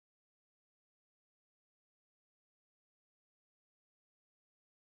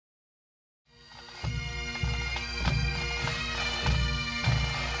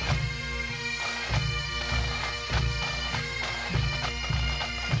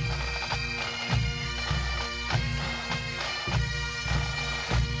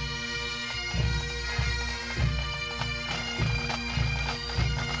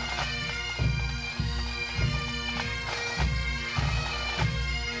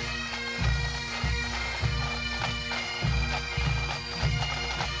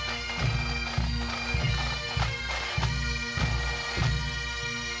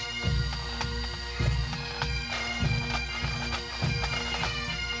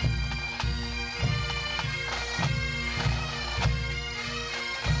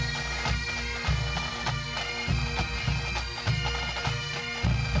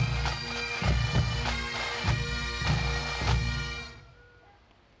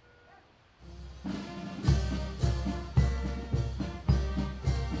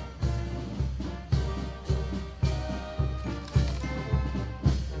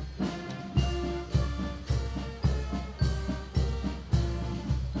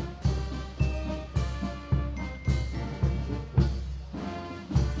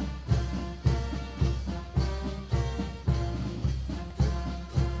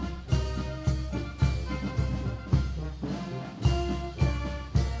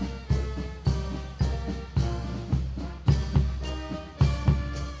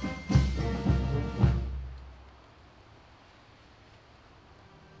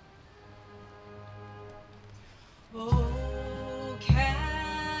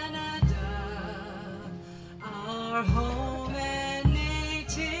our home and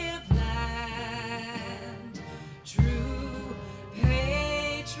native land. True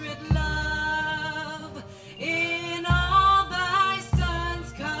patriot love in all thy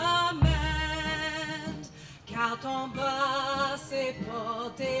sons command. Car ton bras s'est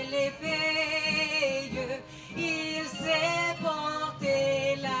porté l'épée, il s'est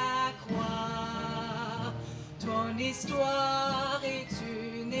porté la croix. Ton histoire est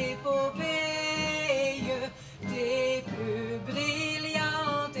une épopée des plus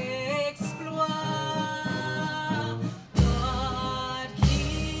brillants exploits. God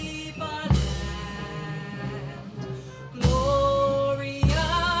keep our land glorious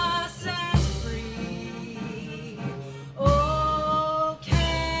and free. Oh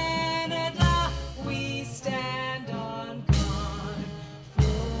Canada, we stand on guard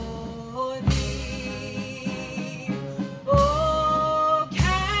for thee. Oh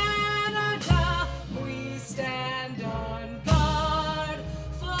Canada, we stand on guard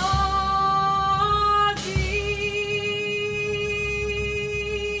for thee.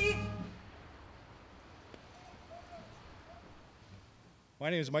 My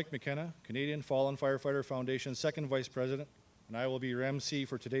name is Mike McKenna, Canadian Fallen Firefighter Foundation second Vice President, and I will be your MC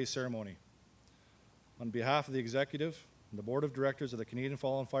for today's ceremony. On behalf of the Executive and the Board of Directors of the Canadian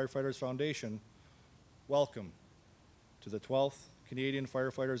Fallen Firefighters Foundation, welcome to the 12th Canadian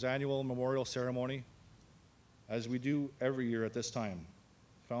Firefighters Annual Memorial Ceremony, as we do every year at this time.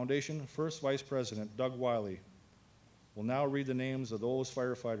 Foundation First Vice President Doug Wiley will now read the names of those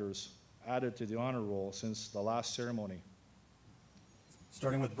firefighters added to the honor roll since the last ceremony.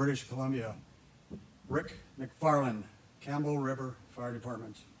 Starting with British Columbia, Rick McFarland, Campbell River Fire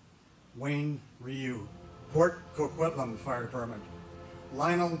Department. Wayne Ryu, Port Coquitlam Fire Department.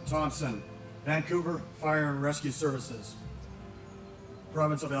 Lionel Thompson, Vancouver Fire and Rescue Services,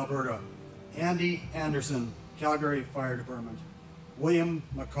 Province of Alberta. Andy Anderson, Calgary Fire Department. William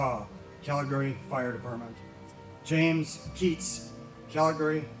McCaw, Calgary Fire Department. James Keats,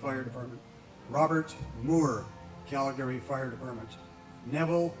 Calgary Fire Department. Robert Moore, Calgary Fire Department.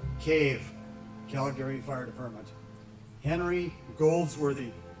 Neville Cave, Calgary Fire Department. Henry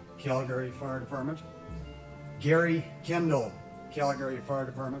Goldsworthy, Calgary Fire Department. Gary Kendall, Calgary Fire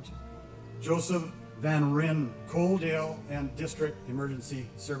Department. Joseph Van Ryn, Coaldale and District Emergency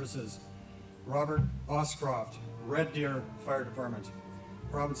Services. Robert Oscroft, Red Deer Fire Department.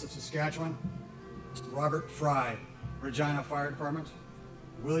 Province of Saskatchewan. Robert Fry, Regina Fire Department.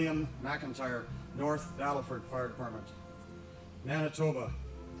 William McIntyre, North Battleford Fire Department. Manitoba,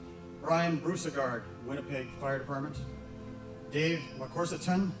 Brian Brucegard, Winnipeg Fire Department. Dave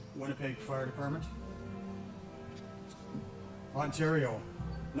McCorsiton, Winnipeg Fire Department. Ontario,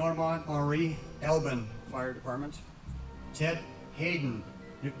 Normand Henri Elbin Fire Department. Ted Hayden,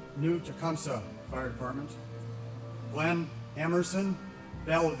 New Tecumseh Fire Department. Glenn Emerson,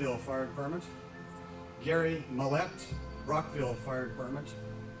 Belleville Fire Department. Gary Millette, Brockville Fire Department.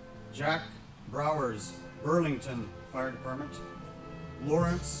 Jack Browers, Burlington Fire Department.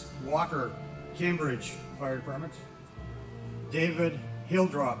 Lawrence Walker, Cambridge Fire Department. David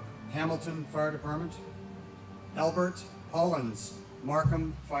Hildrop, Hamilton Fire Department. Albert Hollins,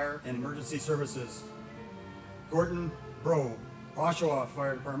 Markham Fire and Emergency Services. Gordon Bro, Oshawa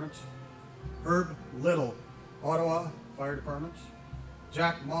Fire Department. Herb Little, Ottawa Fire Department.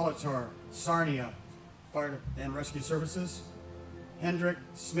 Jack Molitor, Sarnia Fire and Rescue Services. Hendrik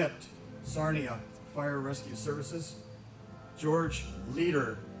Smith, Sarnia Fire Rescue Services. George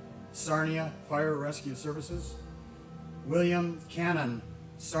Leader, Sarnia Fire Rescue Services. William Cannon,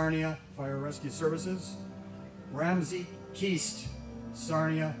 Sarnia Fire Rescue Services. Ramsey Keast,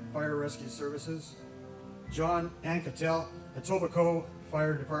 Sarnia Fire Rescue Services. John Ancatel, Etobicoke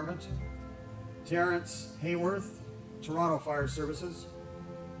Fire Department. Terrence Hayworth, Toronto Fire Services.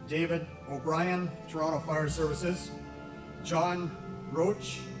 David O'Brien, Toronto Fire Services. John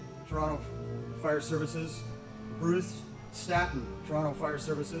Roach, Toronto Fire Services. Bruce Staton, Toronto Fire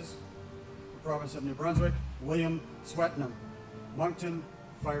Services. Province of New Brunswick. William Swetnam, Moncton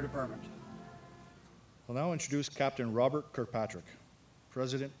Fire Department. I'll now introduce Captain Robert Kirkpatrick,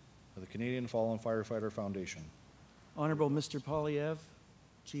 President of the Canadian Fallen Firefighter Foundation. Honorable Mr. Polyev,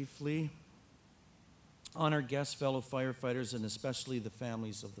 Chief Lee, honored guests, fellow firefighters, and especially the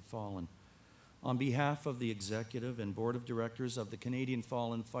families of the fallen. On behalf of the Executive and Board of Directors of the Canadian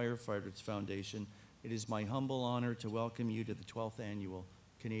Fallen Firefighters Foundation, it is my humble honor to welcome you to the 12th Annual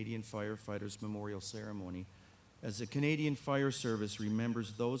Canadian Firefighters Memorial Ceremony, as the Canadian Fire Service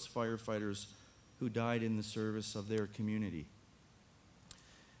remembers those firefighters who died in the service of their community.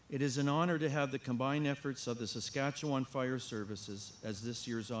 It is an honor to have the combined efforts of the Saskatchewan Fire Services as this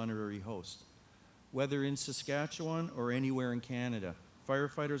year's honorary host. Whether in Saskatchewan or anywhere in Canada,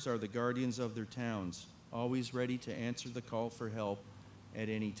 firefighters are the guardians of their towns, always ready to answer the call for help at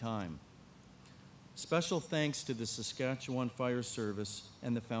any time. Special thanks to the Saskatchewan Fire Service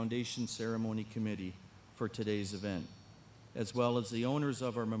and the Foundation Ceremony Committee for today's event, as well as the owners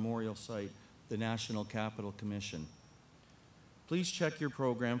of our memorial site, the National Capital Commission. Please check your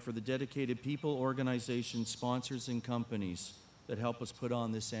program for the dedicated people, organizations, sponsors, and companies that help us put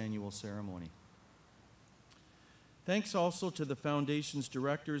on this annual ceremony. Thanks also to the Foundation's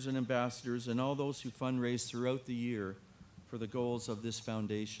directors and ambassadors and all those who fundraise throughout the year for the goals of this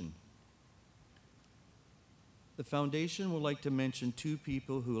foundation. The Foundation would like to mention two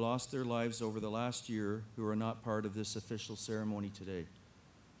people who lost their lives over the last year who are not part of this official ceremony today.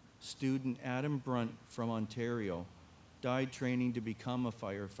 Student Adam Brunt from Ontario died training to become a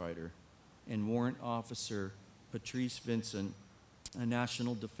firefighter, and Warrant Officer Patrice Vincent, a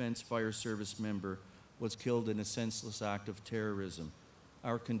National Defense Fire Service member, was killed in a senseless act of terrorism.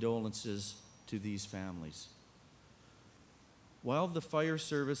 Our condolences to these families. While the fire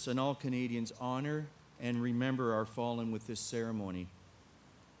service and all Canadians honor and remember our fallen with this ceremony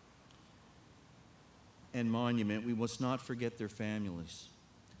and monument, we must not forget their families.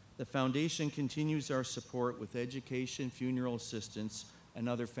 The Foundation continues our support with education, funeral assistance, and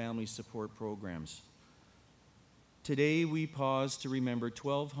other family support programs. Today, we pause to remember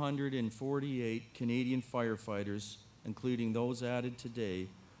 1,248 Canadian firefighters, including those added today,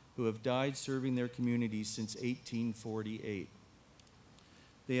 who have died serving their communities since 1848.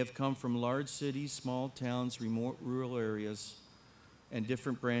 They have come from large cities, small towns, remote rural areas, and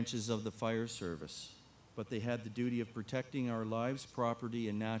different branches of the fire service, but they had the duty of protecting our lives, property,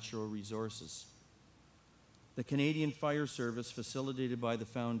 and natural resources. The Canadian Fire Service, facilitated by the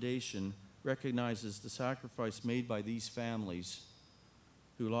Foundation, recognizes the sacrifice made by these families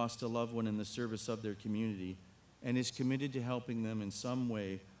who lost a loved one in the service of their community and is committed to helping them in some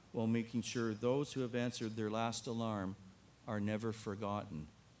way while making sure those who have answered their last alarm are never forgotten.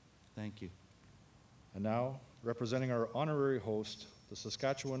 Thank you. And now, representing our honorary host, the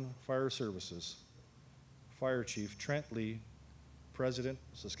Saskatchewan Fire Services, Fire Chief Trent Lee, President,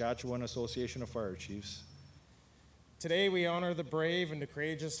 Saskatchewan Association of Fire Chiefs. Today we honor the brave and the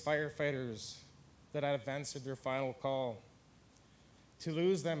courageous firefighters that have answered their final call. To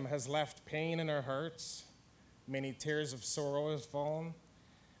lose them has left pain in our hearts, many tears of sorrow have fallen,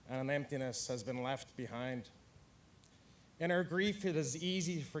 and an emptiness has been left behind. In our grief, it is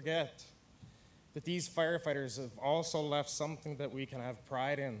easy to forget that these firefighters have also left something that we can have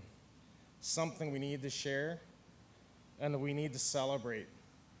pride in, something we need to share, and that we need to celebrate.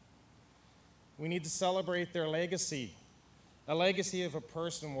 We need to celebrate their legacy, a legacy of a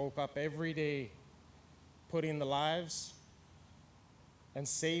person who woke up every day putting the lives and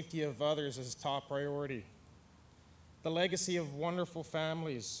safety of others as top priority. The legacy of wonderful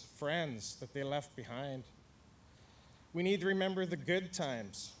families, friends that they left behind. We need to remember the good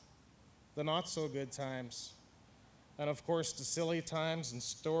times, the not so good times, and of course the silly times and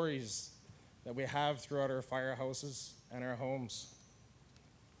stories that we have throughout our firehouses and our homes.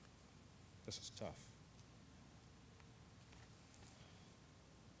 This is tough.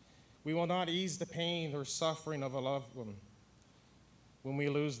 We will not ease the pain or suffering of a loved one when we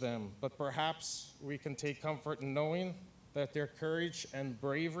lose them, but perhaps we can take comfort in knowing that their courage and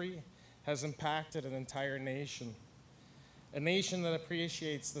bravery has impacted an entire nation, a nation that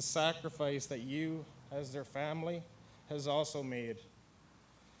appreciates the sacrifice that you, as their family, has also made.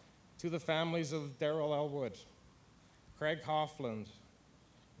 To the families of Daryl Elwood, Craig Hoffland,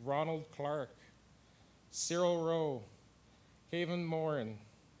 Ronald Clark, Cyril Rowe, Kevin Morin,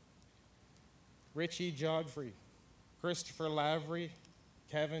 Richie Jodfrey, Christopher Lavery,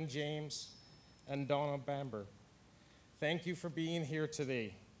 Kevin James, and Donna Bamber. Thank you for being here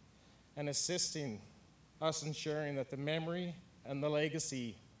today and assisting us ensuring that the memory and the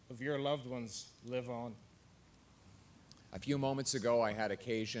legacy of your loved ones live on. A few moments ago, I had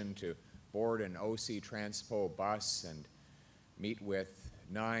occasion to board an OC Transpo bus and meet with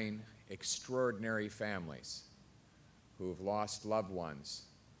 9 extraordinary families who've lost loved ones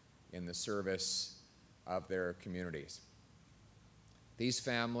in the service of their communities. These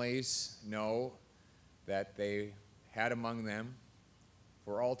families know that they had among them,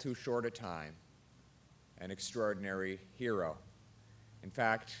 for all too short a time, an extraordinary hero. In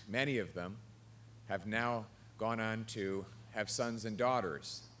fact, many of them have now gone on to have sons and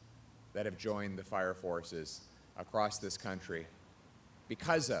daughters that have joined the fire forces across this country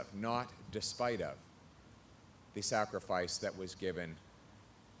because of, not despite of, the sacrifice that was given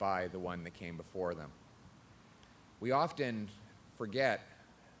by the one that came before them. We often forget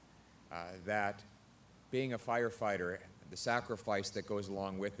that being a firefighter, the sacrifice that goes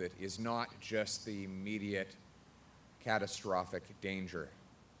along with it is not just the immediate catastrophic danger,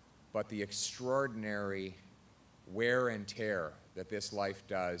 but the extraordinary wear and tear that this life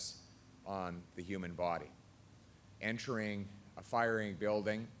does on the human body. Entering a firing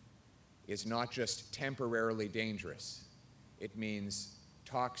building is not just temporarily dangerous. It means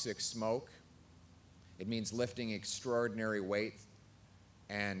toxic smoke. It means lifting extraordinary weight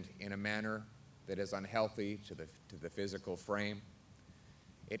and in a manner that is unhealthy to the physical frame.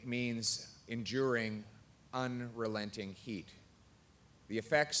 It means enduring unrelenting heat, the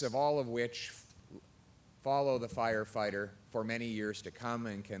effects of all of which follow the firefighter for many years to come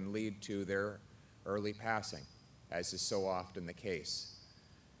and can lead to their early passing, as is so often the case.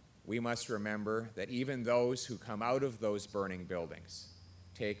 We must remember that even those who come out of those burning buildings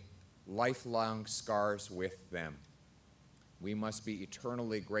take lifelong scars with them. We must be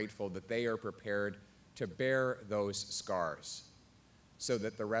eternally grateful that they are prepared to bear those scars so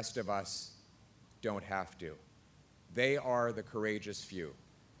that the rest of us don't have to. They are the courageous few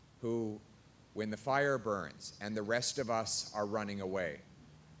who, when the fire burns and the rest of us are running away,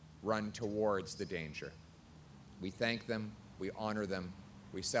 run towards the danger. We thank them, we honor them,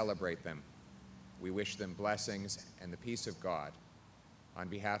 we celebrate them. We wish them blessings and the peace of God. On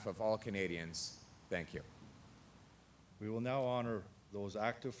behalf of all Canadians, thank you. We will now honor those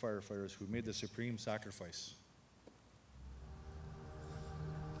active firefighters who made the supreme sacrifice.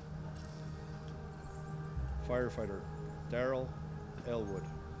 Firefighter Daryl Elwood,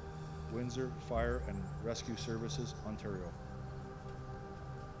 Windsor Fire and Rescue Services, Ontario.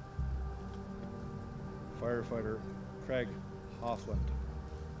 Firefighter Craig Hoffland,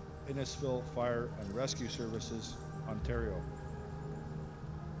 Innisfil Fire and Rescue Services, Ontario.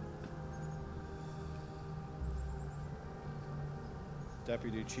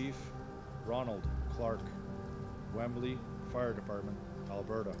 Deputy Chief Ronald Clark, Wembley Fire Department,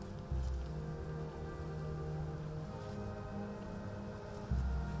 Alberta.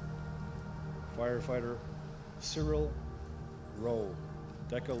 Firefighter Cyril Rowe,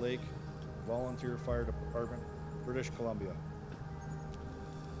 Deca Lake Volunteer Fire Department, British Columbia.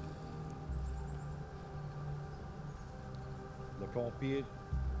 Le pompier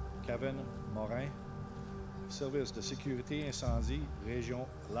Kevin Morin, Service de sécurité incendie, Région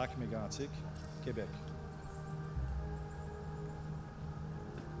Lac-Mégantic, Québec.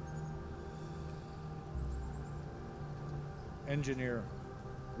 Engineer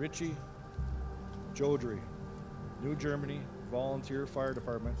Richie Jodry, New Germany Volunteer Fire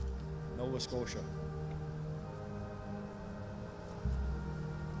Department, Nova Scotia.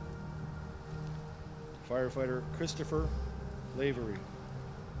 Firefighter Christopher Lavery,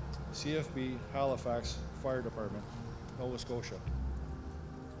 CFB Halifax Fire Department, Nova Scotia.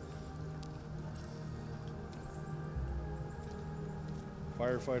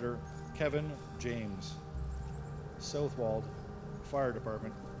 Firefighter Kevin James, Southwold Fire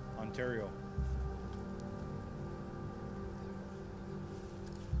Department, Ontario.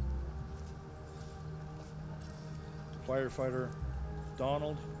 Firefighter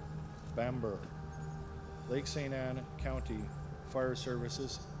Donald Bamber, Lake St. Anne County Fire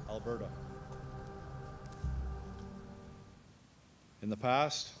Services, Alberta. In the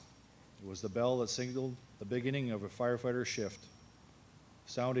past, it was the bell that signaled the beginning of a firefighter's shift,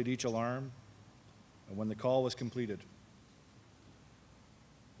 sounded each alarm, and when the call was completed.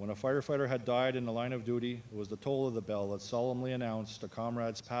 When a firefighter had died in the line of duty, it was the toll of the bell that solemnly announced a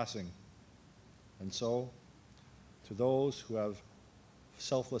comrade's passing. And so, to those who have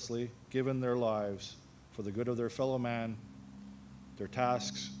selflessly given their lives for the good of their fellow man, their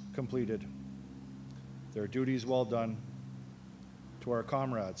tasks completed, their duties well done, to our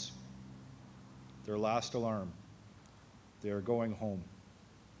comrades, their last alarm, they are going home.